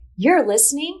You're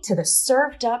listening to the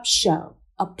Served Up Show,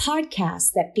 a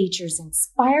podcast that features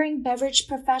inspiring beverage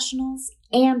professionals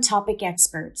and topic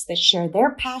experts that share their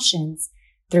passions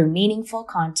through meaningful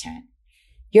content.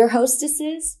 Your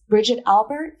hostesses, Bridget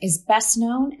Albert, is best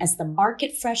known as the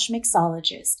Market Fresh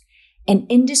Mixologist, an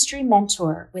industry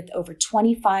mentor with over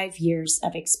 25 years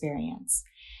of experience.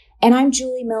 And I'm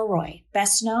Julie Milroy,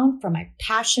 best known for my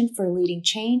passion for leading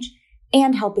change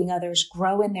and helping others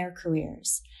grow in their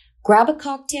careers. Grab a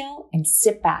cocktail and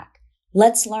sit back.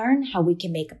 Let's learn how we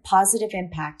can make a positive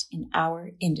impact in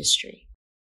our industry.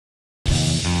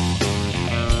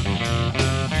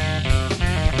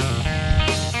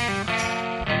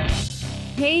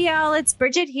 Hey y'all, it's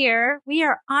Bridget here. We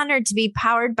are honored to be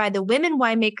powered by the women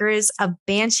winemakers of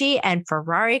Banshee and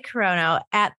Ferrari Corono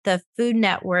at the Food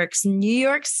Network's New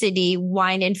York City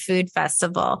Wine and Food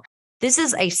Festival. This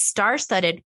is a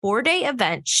star-studded 4-day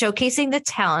event showcasing the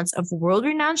talents of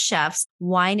world-renowned chefs,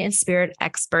 wine and spirit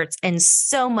experts, and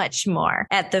so much more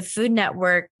at the Food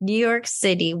Network New York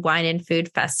City Wine and Food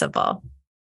Festival.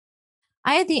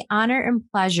 I had the honor and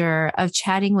pleasure of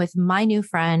chatting with my new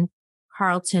friend,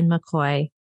 Carlton McCoy.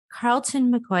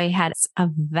 Carlton McCoy has a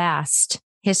vast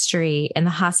history in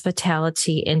the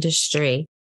hospitality industry.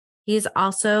 He's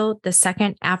also the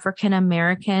second African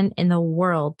American in the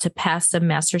world to pass the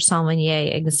Master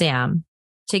Sommelier exam.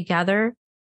 Together,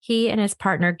 he and his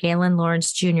partner, Galen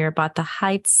Lawrence Jr., bought the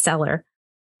Heights Cellar,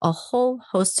 a whole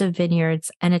host of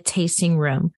vineyards and a tasting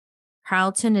room.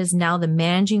 Carlton is now the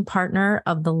managing partner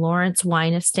of the Lawrence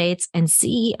Wine Estates and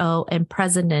CEO and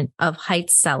president of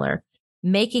Heights Cellar,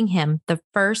 making him the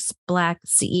first Black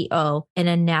CEO in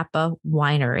a Napa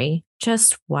winery.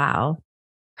 Just wow.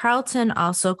 Carlton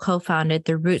also co-founded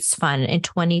the Roots Fund in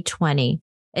 2020,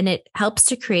 and it helps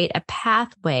to create a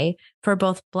pathway for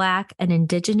both Black and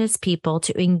Indigenous people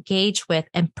to engage with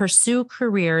and pursue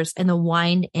careers in the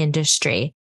wine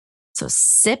industry. So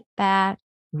sit back,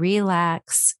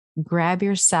 relax, grab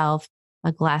yourself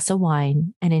a glass of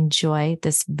wine, and enjoy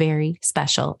this very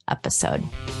special episode.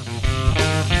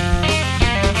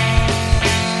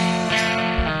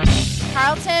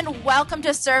 Carlton, welcome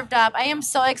to Served Up. I am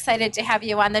so excited to have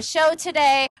you on the show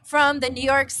today from the New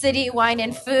York City Wine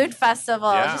and Food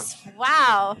Festival. Yeah.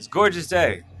 Wow. It's a gorgeous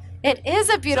day. It is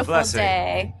a beautiful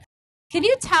day. Can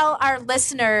you tell our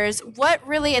listeners what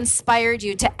really inspired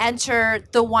you to enter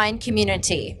the wine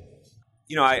community?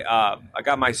 You know, I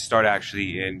got my start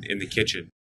actually in the kitchen.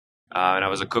 And I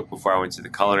was a cook before I went to the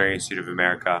Culinary Institute of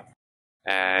America.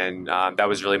 And that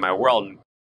was really my world. And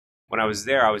when I was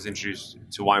there, I was introduced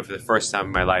to wine for the first time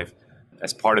in my life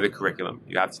as part of the curriculum.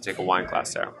 You have to take a wine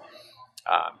class there.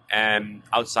 And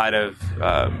outside of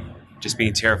just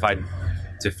being terrified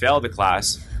to fail the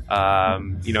class,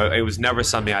 it was never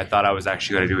something I thought I was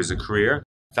actually going to do as a career.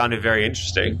 Found it very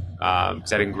interesting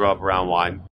because I didn't grow up around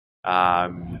wine.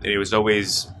 And it was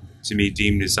always, to me,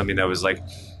 deemed as something that was like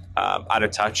out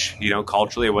of touch,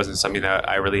 culturally. It wasn't something that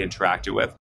I really interacted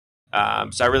with.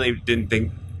 So I really didn't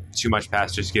think too much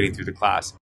past just getting through the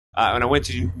class. When I went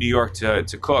to New York to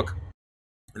cook,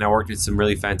 and I worked in some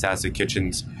really fantastic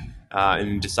kitchens,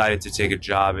 and decided to take a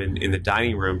job in the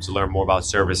dining room to learn more about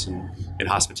service and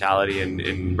hospitality and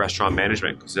in restaurant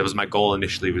management, because that was my goal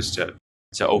initially, was to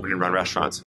open and run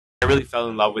restaurants. I really fell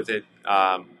in love with it.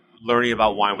 Learning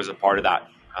about wine was a part of that.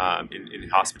 In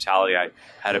hospitality, I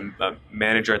had a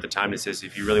manager at the time that says,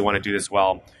 if you really want to do this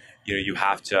well, you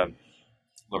have to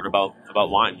learn about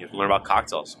wine. You have to learn about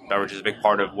cocktails. Beverage is a big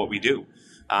part of what we do.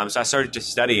 So I started to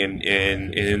study,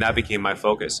 and that became my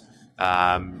focus.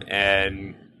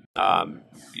 The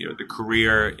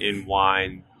career in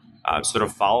wine sort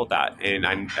of followed that, and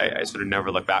I sort of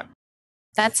never looked back.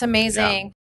 That's amazing.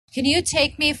 Yeah. Can you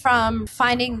take me from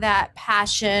finding that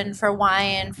passion for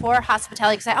wine, for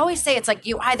hospitality? Because I always say it's like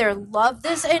you either love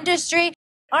this industry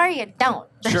or you don't.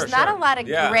 There's not a lot of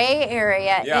gray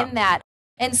area in that.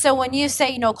 And so when you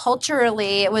say,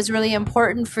 culturally, it was really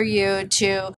important for you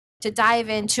to dive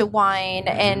into wine,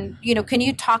 and, can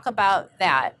you talk about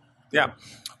that? Yeah.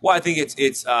 Well, I think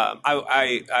it's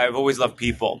I've always loved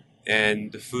people,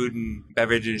 and the food and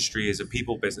beverage industry is a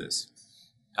people business,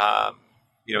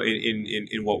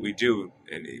 in what we do.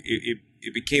 And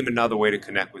it became another way to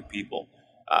connect with people.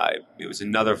 It was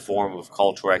another form of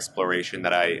cultural exploration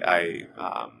that I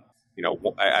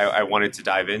wanted to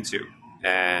dive into.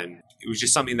 And it was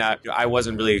just something that I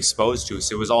wasn't really exposed to,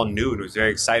 so it was all new and it was very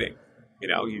exciting.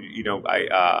 Where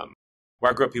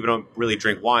I grew up, people don't really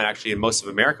drink wine. Actually, in most of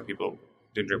America, people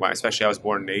didn't drink wine. Especially, I was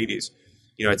born in the '80s.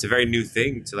 It's a very new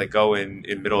thing to go in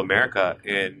Middle America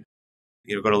and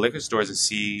go to liquor stores and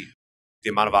see the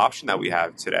amount of option that we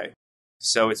have today.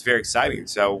 So it's very exciting.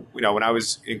 So, when I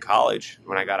was in college,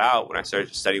 when I got out, when I started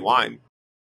to study wine,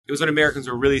 it was when Americans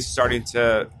were really starting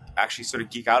to actually sort of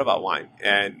geek out about wine.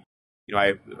 And,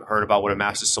 I heard about what a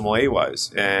master sommelier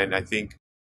was. And I think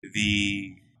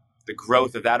the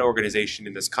growth of that organization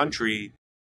in this country,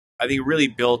 I think really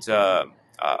built a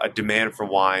demand for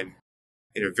wine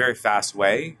in a very fast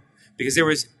way because there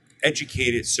was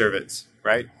educated servants,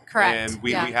 right? Correct. And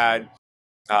we had,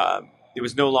 it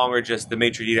was no longer just the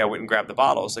maitre d' that went and grabbed the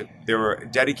bottles. Like there were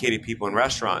dedicated people in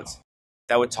restaurants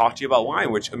that would talk to you about wine,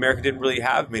 which America didn't really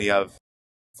have many of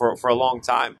for a long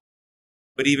time.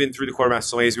 But even through the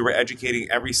quartermaster sommeliers, we were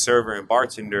educating every server and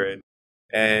bartender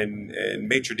and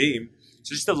maitre d'.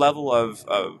 So just the level of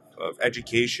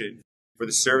education for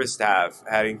the service staff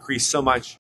had increased so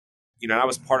much. And I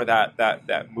was part of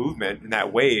that movement and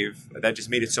that wave that just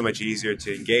made it so much easier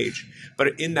to engage.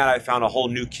 But in that, I found a whole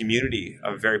new community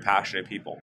of very passionate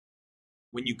people.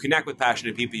 When you connect with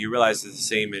passionate people, you realize it's the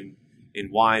same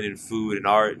in wine and food and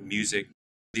art and music.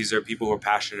 These are people who are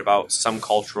passionate about some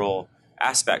cultural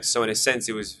aspects. So in a sense,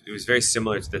 it was very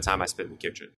similar to the time I spent in the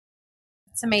kitchen.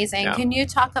 It's amazing. Yeah. Can you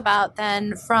talk about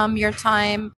then from your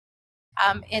time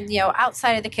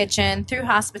outside of the kitchen through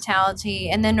hospitality,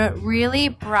 and then what really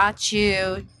brought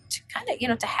you to kind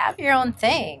of, to have your own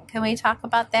thing? Can we talk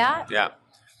about that? Yeah.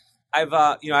 I've,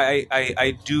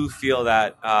 I do feel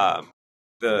that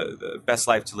the best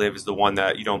life to live is the one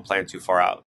that you don't plan too far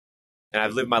out. And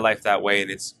I've lived my life that way,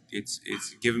 and it's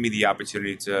given me the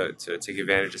opportunity to take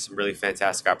advantage of some really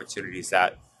fantastic opportunities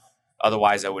that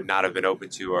otherwise I would not have been open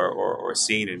to or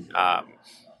seen. And I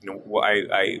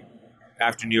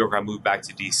after New York, I moved back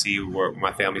to DC, where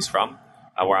my family's from,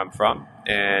 where I'm from,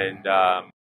 and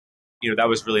that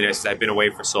was really nice. I've been away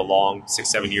for so long,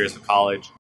 6-7 years of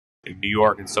college in New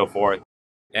York and so forth.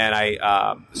 And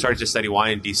I started to study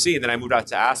wine in DC, and then I moved out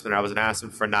to Aspen. I was in Aspen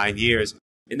for 9 years,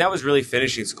 and that was really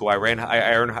finishing school. I learned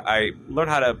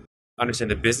how to understand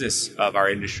the business of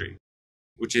our industry,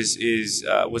 which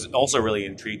was also really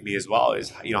intrigued me as well.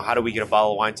 Is how do we get a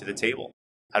bottle of wine to the table?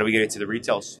 How do we get it to the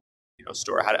retail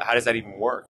store? How does that even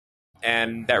work?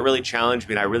 And that really challenged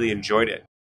me, and I really enjoyed it.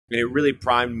 And it really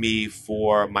primed me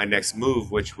for my next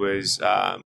move, which was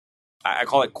I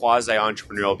call it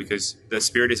quasi-entrepreneurial because the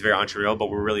spirit is very entrepreneurial, but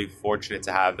we're really fortunate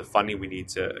to have the funding we need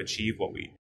to achieve what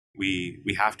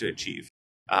we have to achieve.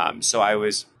 So I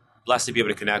was blessed to be able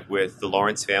to connect with the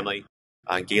Lawrence family,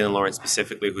 Galen Lawrence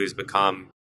specifically, who has become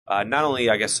not only,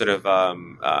 I guess, sort of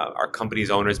our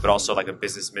company's owners, but also like a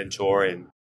business mentor and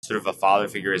sort of a father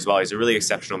figure as well. He's a really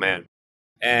exceptional man.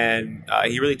 And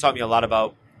he really taught me a lot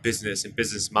about business and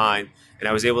business mind. And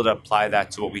I was able to apply that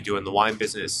to what we do in the wine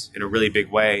business in a really big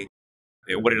way.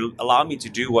 And what it allowed me to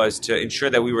do was to ensure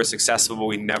that we were successful, but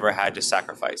we never had to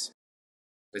sacrifice.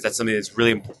 Because that's something that's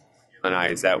really important to I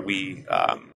is that we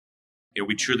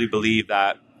truly believe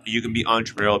that you can be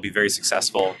entrepreneurial, be very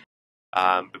successful,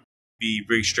 but be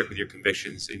very strict with your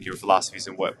convictions and your philosophies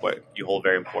and what you hold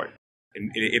very important.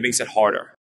 And it makes it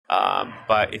harder.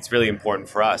 But it's really important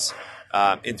for us.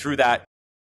 And through that,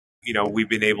 we've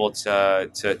been able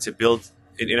to build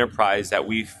an enterprise that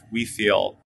we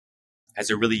feel has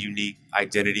a really unique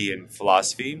identity and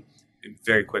philosophy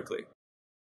very quickly.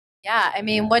 Yeah, I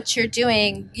mean, what you're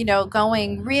doing,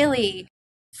 going really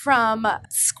from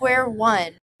square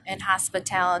one in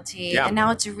hospitality, and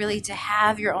now it's really to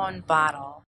have your own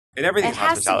bottle. And everything's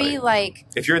hospitality. It has to be like...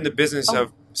 If you're in the business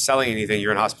of selling anything,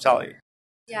 you're in hospitality.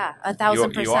 Yeah,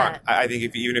 1,000%. You are. I think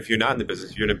even if you're not in the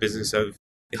business, you're in a business of...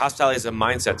 Hospitality is a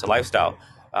mindset to lifestyle.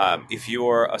 If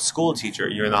you're a school teacher,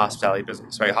 you're in the hospitality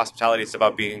business, right? Hospitality is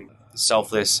about being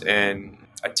selfless and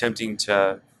attempting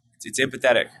to... It's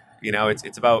empathetic.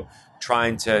 It's about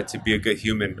trying to be a good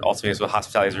human. Ultimately, is what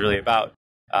hospitality is really about.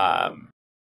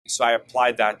 So I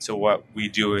applied that to what we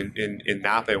do in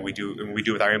Napa, and we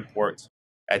do with our imports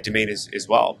at Domaine as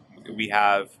well. We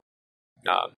have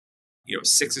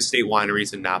 6 estate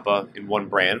wineries in Napa in one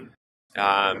brand,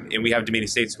 and we have Domaine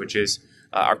Estates, which is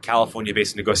our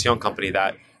California-based negociant company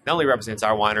that not only represents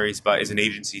our wineries but is an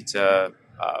agency to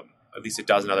at least a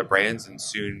dozen other brands and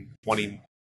soon 20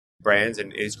 brands,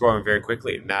 and is growing very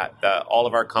quickly. And that all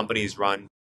of our companies run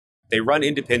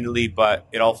independently, but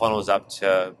it all funnels up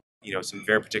to some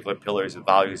very particular pillars and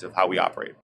values of how we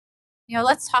operate.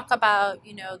 Let's talk about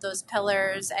those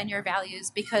pillars and your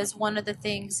values, because one of the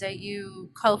things that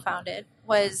you co-founded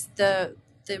was the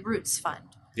Roots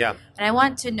Fund. Yeah. And I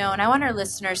want to know, and I want our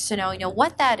listeners to know,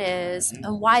 what that is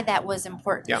and why that was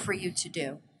important for you to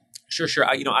do. Sure.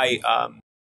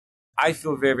 I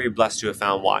feel very, very blessed to have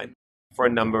found wine for a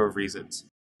number of reasons.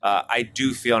 I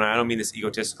do feel, and I don't mean this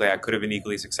egotistically, I could have been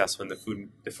equally successful in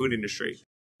the food industry.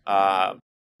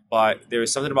 but there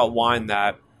is something about wine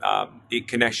that it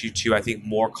connects you to, I think,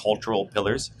 more cultural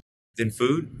pillars than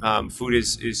food. Food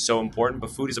is so important,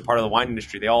 but food is a part of the wine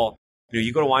industry. They all,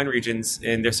 you go to wine regions,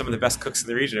 and there's some of the best cooks in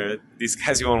the region are these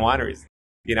guys who own wineries.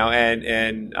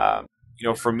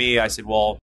 For me, I said,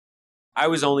 well, I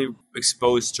was only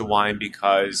exposed to wine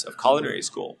because of culinary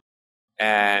school,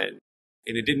 and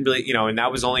it didn't really, and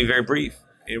that was only very brief.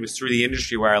 It was through the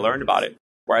industry where I learned about it,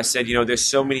 where I said, there's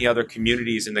so many other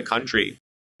communities in the country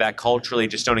that culturally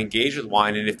just don't engage with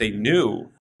wine. And if they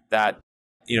knew that,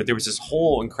 there was this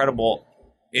whole incredible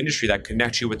industry that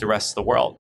connects you with the rest of the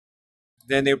world,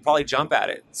 then they would probably jump at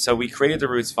it. So we created the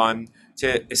Roots Fund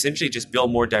to essentially just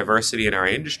build more diversity in our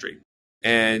industry.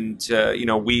 And,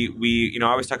 we I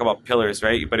always talk about pillars,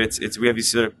 right? But we have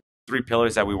these sort of 3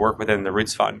 pillars that we work within the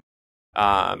Roots Fund.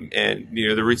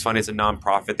 The Roots Fund is a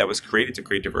nonprofit that was created to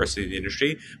create diversity in the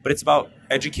industry, but it's about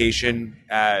education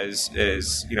as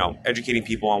educating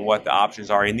people on what the options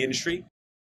are in the industry.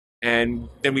 And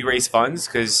then we raise funds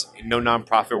because no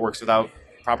nonprofit works without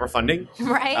proper funding.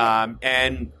 Right.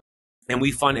 And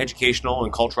we fund educational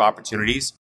and cultural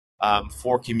opportunities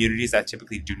for communities that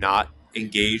typically do not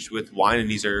engage with wine. And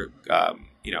these are,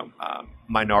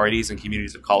 minorities and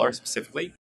communities of color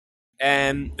specifically.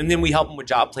 And then we help them with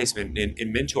job placement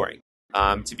in mentoring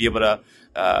to be able to,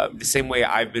 the same way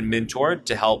I've been mentored,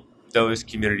 to help those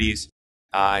communities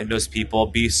and those people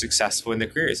be successful in their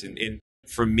careers. And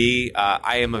for me,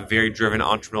 I am a very driven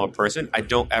entrepreneurial person. I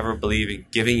don't ever believe in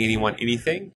giving anyone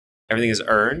anything. Everything is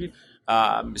earned.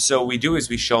 So what we do is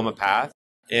we show them a path.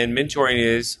 And mentoring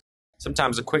is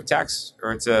sometimes a quick text,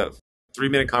 or it's a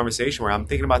 3-minute conversation where I'm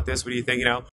thinking about this. What do you think?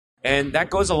 And that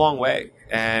goes a long way.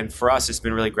 And for us, it's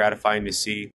been really gratifying to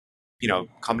see,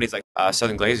 companies like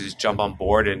Southern Glazers jump on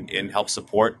board and help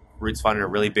support Roots Fund in a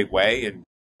really big way. And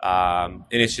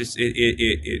it's just,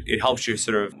 it helps you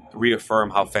sort of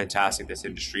reaffirm how fantastic this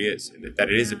industry is, and that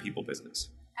it is a people business.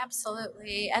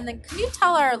 Absolutely. And then can you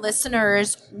tell our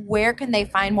listeners where can they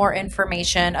find more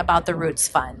information about the Roots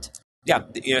Fund? Yeah,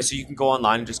 so you can go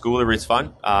online and just Google the Roots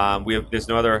Fund. There's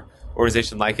no other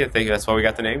organization like it. I think that's why we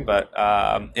got the name. But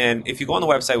and if you go on the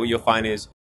website, what you'll find is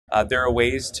there are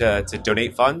ways to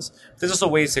donate funds. There's also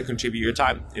ways to contribute your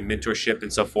time in mentorship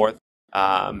and so forth.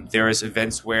 There is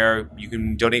events where you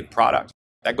can donate product.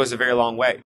 That goes a very long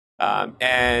way.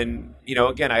 And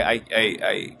again,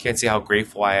 I can't say how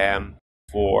grateful I am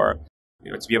for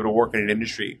to be able to work in an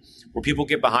industry where people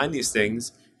get behind these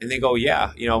things and they go,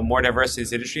 yeah, more diversity in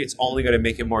this industry, it's only going to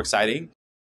make it more exciting.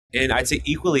 And I'd say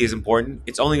equally as important,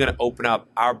 it's only going to open up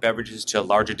our beverages to a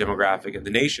larger demographic of the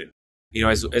nation.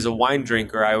 As a wine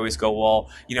drinker, I always go, well,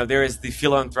 there is the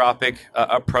philanthropic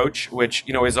approach, which,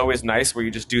 is always nice, where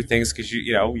you just do things because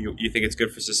you think it's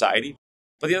good for society.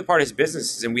 But the other part is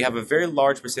businesses. And we have a very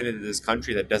large percentage of this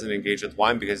country that doesn't engage with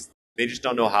wine because they just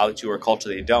don't know how to, or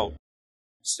culturally they don't.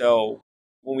 So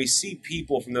when we see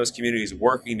people from those communities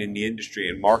working in the industry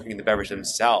and marketing the beverage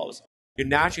themselves, you're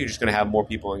naturally just going to have more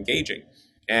people engaging.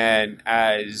 And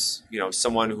as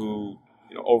someone who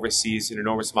oversees an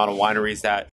enormous amount of wineries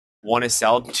that want to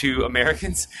sell to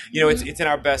Americans, it's in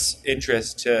our best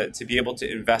interest to be able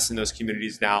to invest in those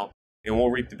communities now, and we'll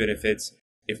reap the benefits,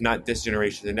 if not this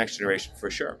generation, the next generation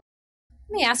for sure.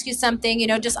 Let me ask you something,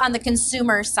 just on the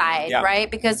consumer side, right?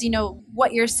 Because,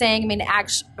 what you're saying,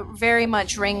 very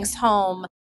much rings home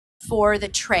for the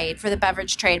trade, for the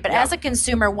beverage trade. But as a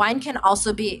consumer, wine can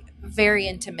also be very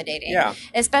intimidating,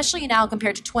 especially now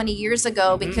compared to 20 years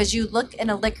ago, because you look in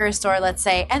a liquor store, let's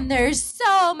say, and there's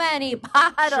so many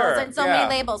bottles and so many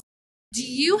labels. Do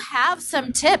you have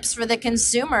some tips for the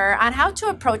consumer on how to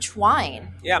approach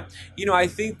wine? Yeah. I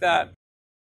think that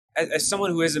as someone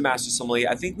who is a master sommelier,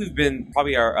 I think we've been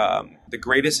probably the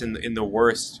greatest and the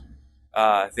worst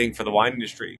thing for the wine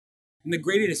industry. And the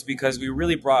greatest because we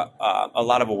really brought a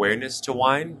lot of awareness to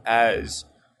wine as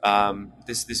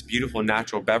this beautiful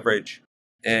natural beverage.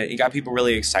 And it got people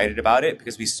really excited about it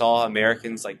because we saw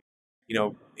Americans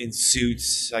in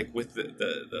suits, with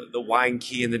the wine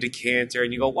key and the decanter.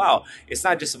 And you go, wow, it's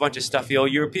not just a bunch of stuffy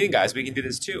old European guys. We can do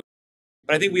this too.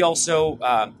 But I think we also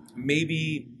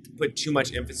maybe put too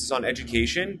much emphasis on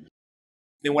education.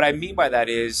 And what I mean by that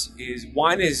is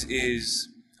wine is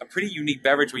a pretty unique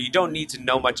beverage where you don't need to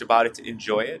know much about it to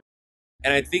enjoy it.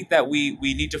 And I think that we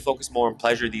need to focus more on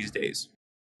pleasure these days.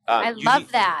 I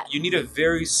love that. You need a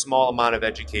very small amount of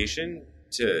education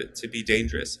to be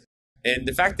dangerous. And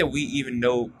the fact that we even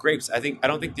know grapes, I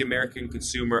don't think the American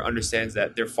consumer understands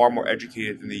that they're far more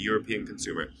educated than the European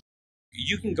consumer.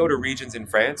 you can go to regions in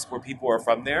France where people are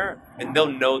from there and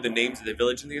they'll know the names of the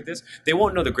village and things like this. They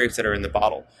won't know the grapes that are in the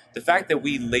bottle. The fact that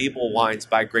we label wines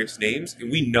by grapes' names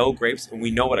and we know grapes and we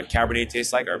know what a Cabernet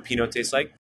tastes like or a Pinot tastes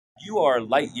like, you are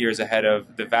light years ahead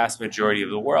of the vast majority of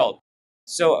the world.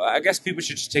 So I guess people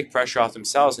should just take pressure off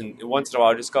themselves and once in a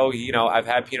while just go, I've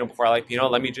had Pinot before, I like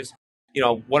Pinot. Let me just,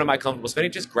 what am I comfortable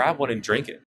spending? Just grab one and drink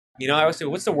it. I always say,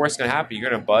 what's the worst going to happen? You're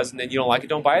going to buzz and then you don't like it,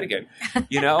 don't buy it again.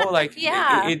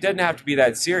 Yeah. It doesn't have to be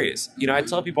that serious. I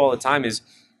tell people all the time is,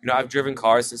 I've driven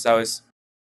cars since I was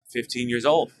 15 years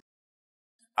old.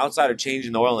 Outside of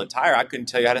changing the oil in the tire, I couldn't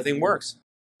tell you how the thing works.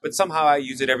 But somehow I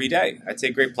use it every day. I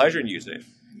take great pleasure in using it.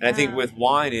 And I think with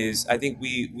wine I think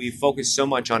we focus so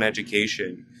much on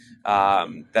education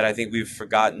that I think we've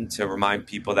forgotten to remind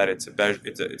people that it's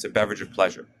a beverage of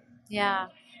pleasure. Yeah.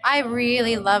 I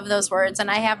really love those words, and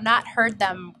I have not heard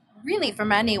them really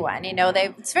from anyone.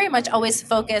 It's very much always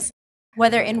focused,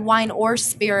 whether in wine or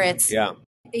spirits,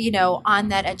 on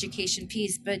that education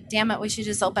piece. But damn it, we should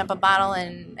just open up a bottle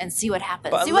and see what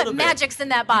happens. See what magic's in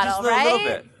that bottle,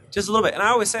 right? Just a little bit. And I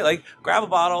always say, grab a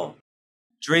bottle,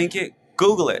 drink it,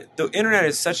 Google it. The internet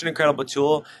is such an incredible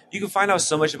tool. You can find out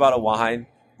so much about a wine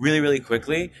really, really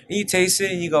quickly. And you taste it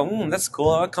and you go, that's cool.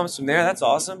 Oh, it comes from there. That's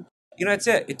awesome. That's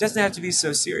it. It doesn't have to be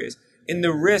so serious. And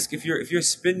the risk, if you're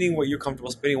spending what you're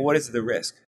comfortable spending, what is the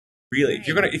risk? Really,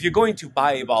 if you're going to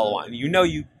buy a bottle of wine,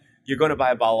 you're going to buy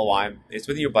a bottle of wine. It's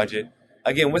within your budget.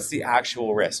 Again, what's the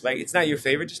actual risk? Right? It's not your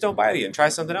favorite. Just don't buy it again. Try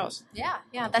something else. Yeah,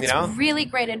 that's really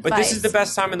great advice. But this is the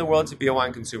best time in the world to be a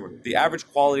wine consumer. The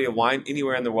average quality of wine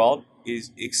anywhere in the world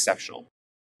is exceptional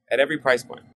at every price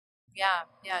point. Yeah,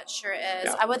 it sure is.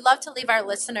 Yeah. I would love to leave our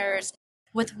listeners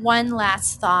with one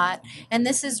last thought, and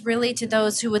this is really to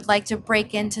those who would like to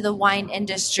break into the wine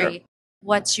industry. Sure.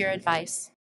 What's your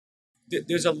advice?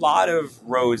 There's a lot of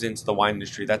roads into the wine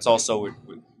industry. That's also what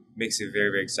makes it very,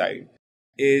 very exciting.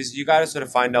 Is you got to sort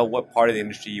of find out what part of the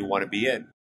industry you want to be in.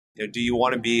 Do you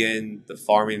want to be in the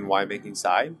farming and winemaking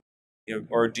side?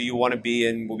 Or do you want to be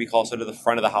in what we call sort of the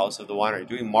front of the house of the winery,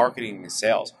 doing marketing and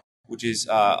sales, which is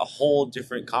a whole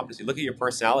different competency. Look at your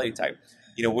personality type.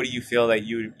 What do you feel that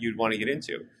you'd want to get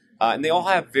into? And they all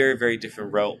have very, very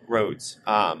different roads.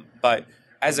 But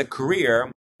as a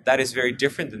career, that is very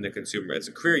different than the consumer. As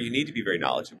a career, you need to be very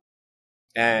knowledgeable.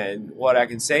 And what I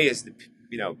can say is,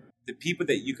 the people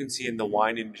that you can see in the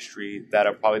wine industry that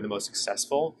are probably the most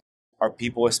successful are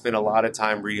people who spend a lot of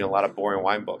time reading a lot of boring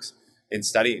wine books and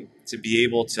studying to be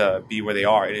able to be where they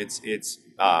are. And it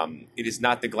is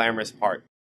not the glamorous part.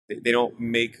 They don't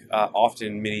make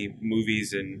often many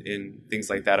movies and things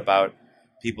like that about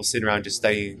people sitting around just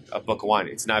studying a book of wine.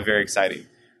 It's not very exciting.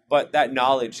 But that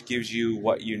knowledge gives you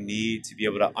what you need to be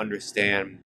able to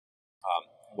understand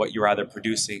what you're either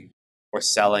producing or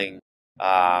selling,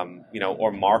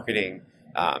 or marketing.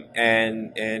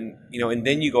 And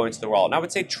then you go into the world. And I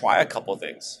would say try a couple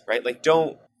things, right?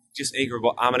 Don't just anchor,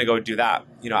 go, I'm going to go do that.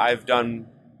 I've done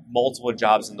multiple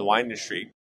jobs in the wine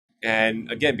industry. And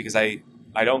again, because I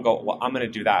don't go, well, I'm going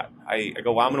to do that. I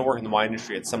go, well, I'm going to work in the wine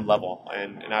industry at some level.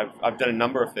 And I've done a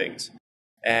number of things.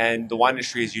 And the wine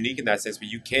industry is unique in that sense, but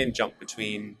you can jump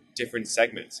between different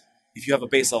segments if you have a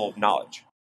base level of knowledge.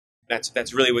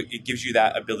 That's really what it gives you,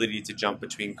 that ability to jump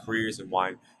between careers in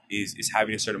wine is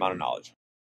having a certain amount of knowledge.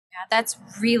 Yeah, that's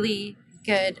really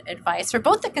good advice for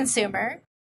both the consumer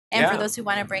and for those who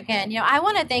want to break in. I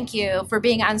want to thank you for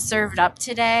being on Served Up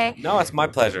today. No, it's my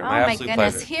pleasure. My absolute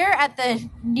goodness. Pleasure. Here at the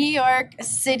New York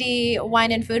City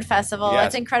Wine and Food Festival. Yes.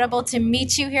 It's incredible to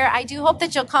meet you here. I do hope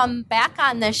that you'll come back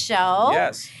on this show.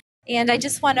 Yes. And I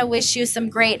just want to wish you some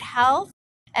great health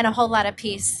and a whole lot of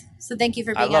peace. So thank you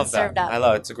for being on Served Up. I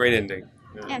love it. It's a great ending.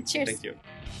 Yeah, cheers. Thank you.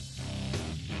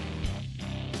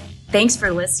 Thanks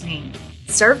for listening.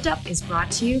 Served Up is brought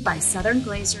to you by Southern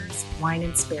Glazers Wine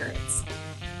and Spirits.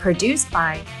 Produced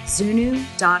by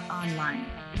Zunu.online.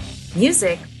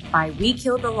 Music by We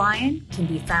Kill the Lion can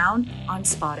be found on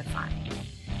Spotify.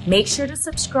 Make sure to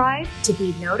subscribe to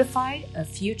be notified of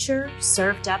future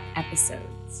Served Up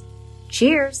episodes.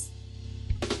 Cheers!